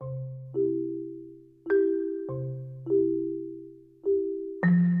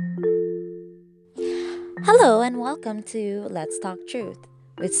Hello and welcome to Let's Talk Truth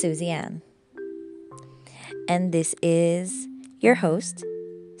with Susie Ann. And this is your host,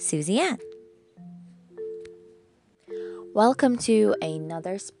 Susie Ann. Welcome to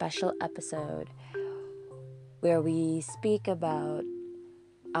another special episode where we speak about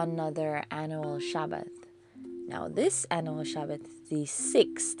another annual Shabbat. Now, this annual Shabbat is the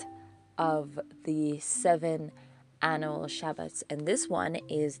sixth of the 7 annual Shabbats, and this one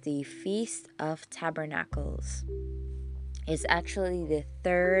is the Feast of Tabernacles. It's actually the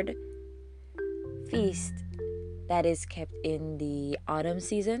third feast that is kept in the autumn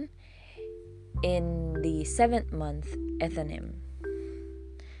season in the 7th month Ethanim.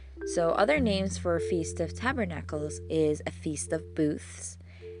 So other names for Feast of Tabernacles is a Feast of Booths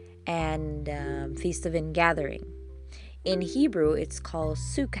and Feast of Ingathering. In Hebrew, it's called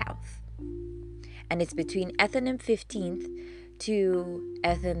Sukkoth, and it's between Ethanim 15th to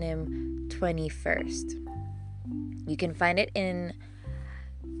Ethanim 21st. You can find it in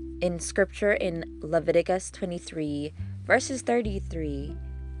scripture in Leviticus 23 verses 33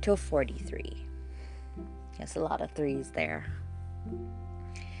 to 43. Yes, a lot of threes there.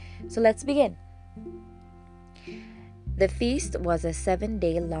 So let's begin. The feast was a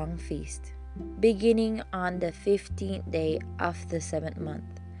 7-day long feast, beginning on the 15th day of the 7th month,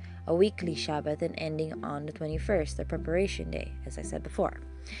 a weekly Shabbat, and ending on the 21st, the preparation day, as I said before.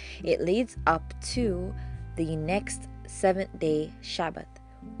 It leads up to the next 7th day Shabbat,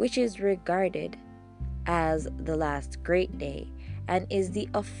 which is regarded as the last great day and is the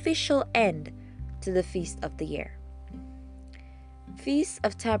official end to the feast of the year. Feast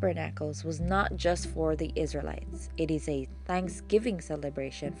of Tabernacles was not just for the Israelites. It is a thanksgiving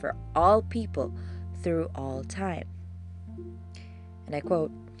celebration for all people through all time. And I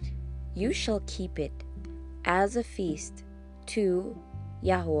quote, "You shall keep it as a feast to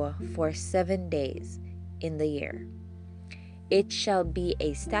Yahweh for 7 days in the year. It shall be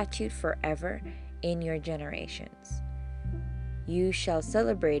a statute forever in your generations. You shall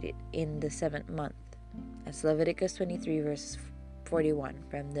celebrate it in the 7th month." That's Leviticus 23 verse 41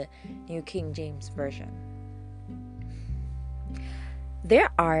 from the New King James Version. There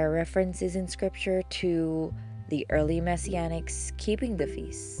are references in scripture to the early Messianics keeping the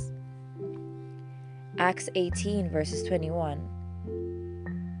feasts. Acts 18 verses 21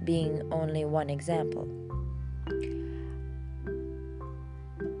 being only one example.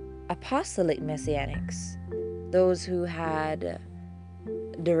 Apostolic Messianics, those who had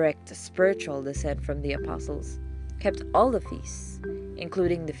direct spiritual descent from the apostles, kept all the feasts,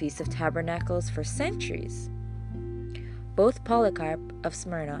 including the Feast of Tabernacles, for centuries. Both Polycarp of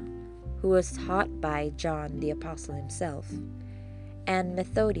Smyrna, who was taught by John the Apostle himself, and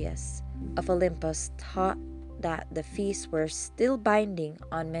Methodius of Olympus taught that the feasts were still binding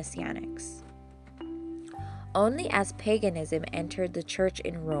on Messianics. Only as paganism entered the church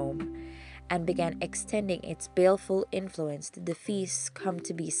in Rome and began extending its baleful influence did the feasts come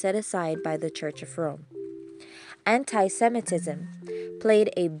to be set aside by the Church of Rome. Anti-Semitism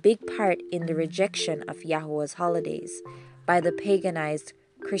played a big part in the rejection of Yahweh's holidays by the paganized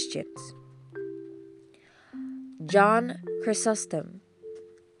Christians. John Chrysostom,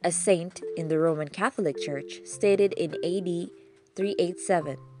 a saint in the Roman Catholic Church, stated in AD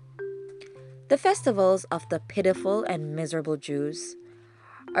 387, "The festivals of the pitiful and miserable Jews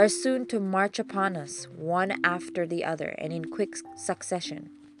are soon to march upon us, one after the other and in quick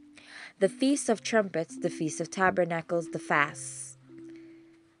succession. The Feast of Trumpets, the Feast of Tabernacles, the fasts.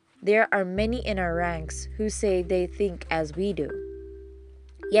 There are many in our ranks who say they think as we do.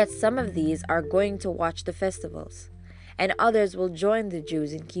 Yet some of these are going to watch the festivals, and others will join the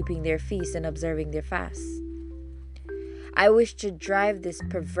Jews in keeping their feasts and observing their fasts. I wish to drive this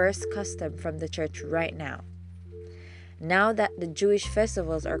perverse custom from the church right now. Now that the Jewish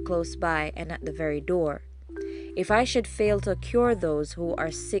festivals are close by and at the very door, if I should fail to cure those who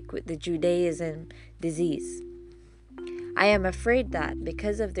are sick with the Judaism disease, I am afraid that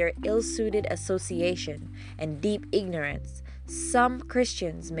because of their ill-suited association and deep ignorance, some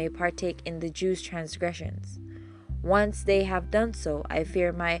Christians may partake in the Jews' transgressions. Once they have done so, I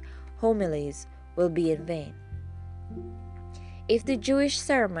fear my homilies will be in vain. If the Jewish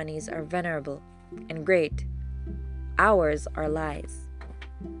ceremonies are venerable and great, ours are lies.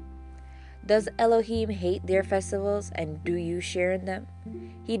 Does Elohim hate their festivals, and do you share in them?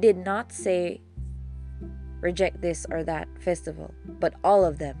 He did not say reject this or that festival, but all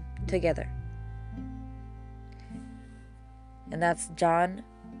of them together." And that's John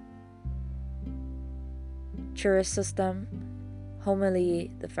Chrysostom,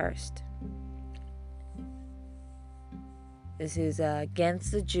 Homily the First. This is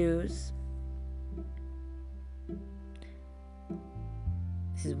against the Jews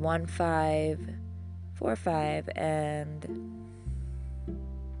This is 1545 and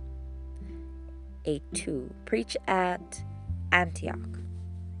 82. Preached at Antioch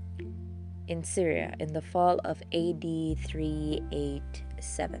in Syria in the fall of AD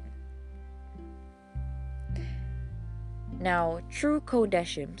 387. Now, true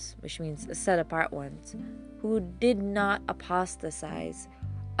Kodeshims, which means set apart ones, who did not apostatize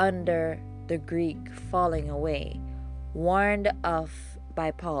under the Greek falling away, warned of by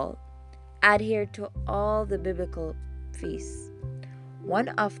Paul, adhered to all the biblical feasts. One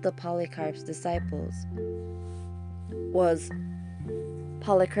of the Polycarp's disciples was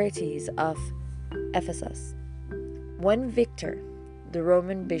Polycrates of Ephesus. When Victor, the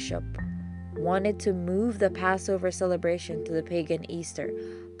Roman bishop, wanted to move the Passover celebration to the pagan Easter,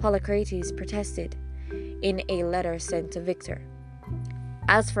 Polycrates protested in a letter sent to Victor.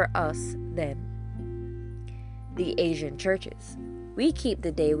 As for us, then, the Asian churches, we keep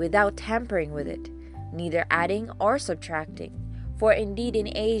the day without tampering with it, neither adding or subtracting. For indeed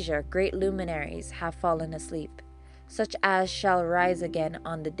in Asia great luminaries have fallen asleep, such as shall rise again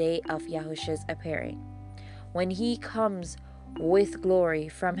on the day of Yahushua's appearing, when he comes with glory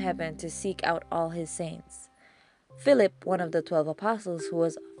from heaven to seek out all his saints. Philip, one of the 12 apostles who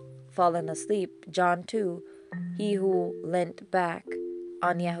was fallen asleep, John too, he who leant back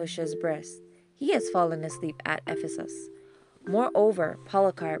on Yahushua's breast, he has fallen asleep at Ephesus. Moreover,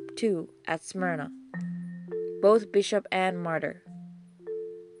 Polycarp too at Smyrna, both bishop and martyr.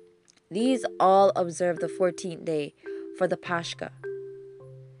 These all observe the 14th day for the Paschah,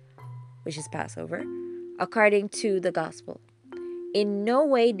 which is Passover, according to the gospel, in no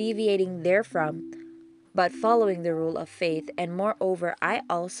way deviating therefrom, but following the rule of faith. And moreover, I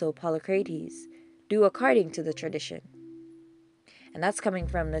also, Polycrates, do according to the tradition. And that's coming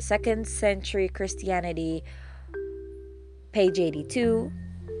from the 2nd century Christianity, page 82.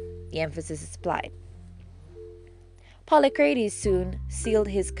 The emphasis is applied. Polycrates soon sealed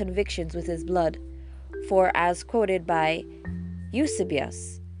his convictions with his blood, for as quoted by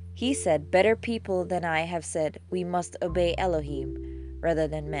Eusebius, he said, "Better people than I have said, we must obey Elohim rather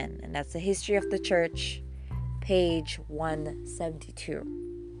than men." And that's the History of the Church, page 172.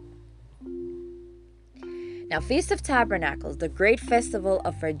 Now, Feast of Tabernacles, the great festival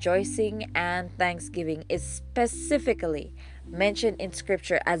of rejoicing and thanksgiving, is specifically mentioned in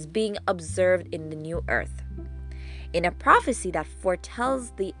Scripture as being observed in the new earth. In a prophecy that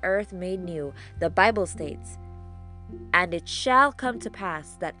foretells the earth made new, the Bible states, "And it shall come to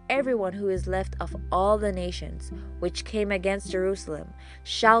pass that everyone who is left of all the nations which came against Jerusalem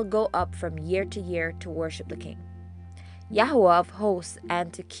shall go up from year to year to worship the King, Yahweh of hosts,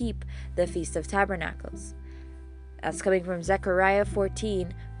 and to keep the Feast of Tabernacles." That's coming from Zechariah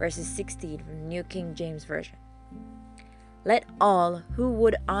 14, verses 16 from the New King James Version. Let all who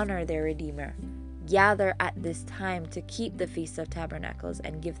would honor their Redeemer gather at this time to keep the Feast of Tabernacles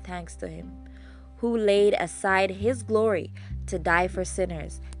and give thanks to him, who laid aside his glory to die for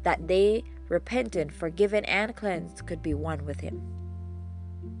sinners, that they, repentant, forgiven, and cleansed, could be one with him.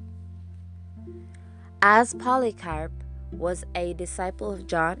 As Polycarp was a disciple of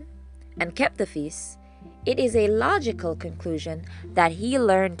John and kept the feast, it is a logical conclusion that he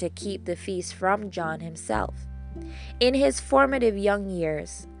learned to keep the feast from John himself. In his formative young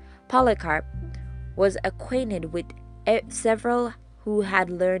years, Polycarp was acquainted with several who had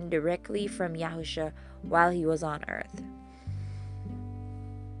learned directly from Yahushua while he was on earth.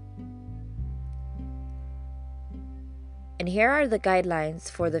 And here are the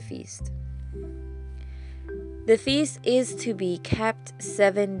guidelines for the feast. The feast is to be kept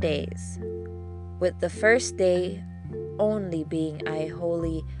 7 days, with the first day only being a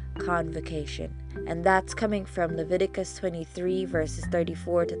holy convocation. And that's coming from Leviticus 23, verses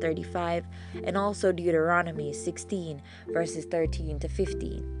 34 to 35, and also Deuteronomy 16, verses 13 to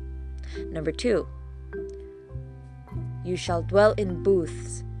 15. Number 2, you shall dwell in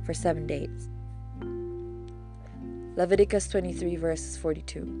booths for 7 days. Leviticus 23, verses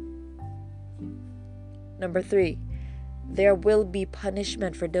 42. Number 3, there will be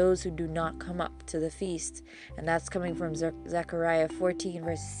punishment for those who do not come up to the feast. And that's coming from Zechariah 14,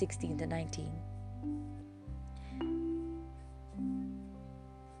 verses 16 to 19.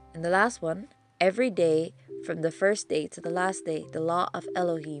 And the last one, every day from the first day to the last day, the law of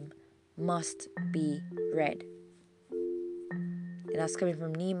Elohim must be read. And that's coming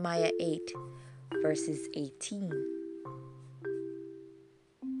from Nehemiah 8, verses 18.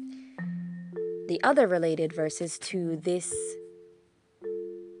 The other related verses to this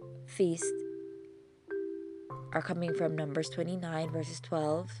feast are coming from Numbers 29, verses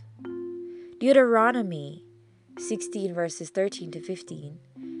 12, Deuteronomy 16, verses 13 to 15,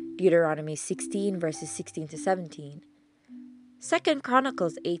 Deuteronomy 16 verses 16 to 17, 2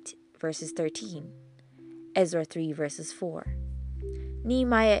 Chronicles 8 verses 13, Ezra 3 verses 4,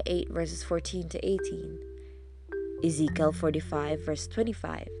 Nehemiah 8 verses 14 to 18, Ezekiel 45 verse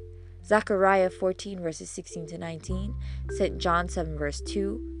 25, Zechariah 14 verses 16 to 19, St. John 7 verse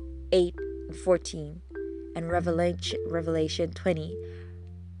 2, 8 and 14, and Revelation 20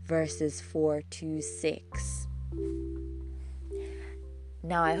 verses 4 to 6.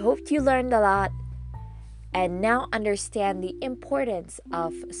 Now I hope you learned a lot and now understand the importance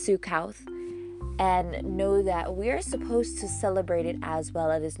of Sukkot and know that we are supposed to celebrate it as well.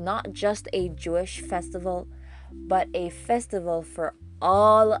 It is not just a Jewish festival, but a festival for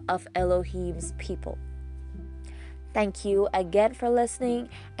all of Elohim's people. Thank you again for listening,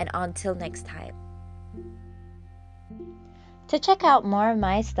 and until next time. To check out more of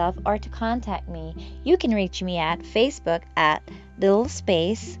my stuff or to contact me, you can reach me at Facebook at little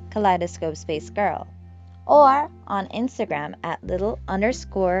space kaleidoscope space girl, or on Instagram at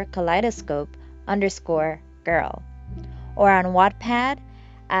little_kaleidoscope_girl, or on Wattpad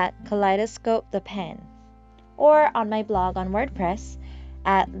at Kaleidoscope the Pen, or on my blog on WordPress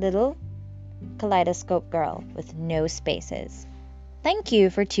at Little Kaleidoscope Girl with no spaces. Thank you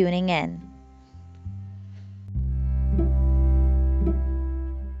for tuning in.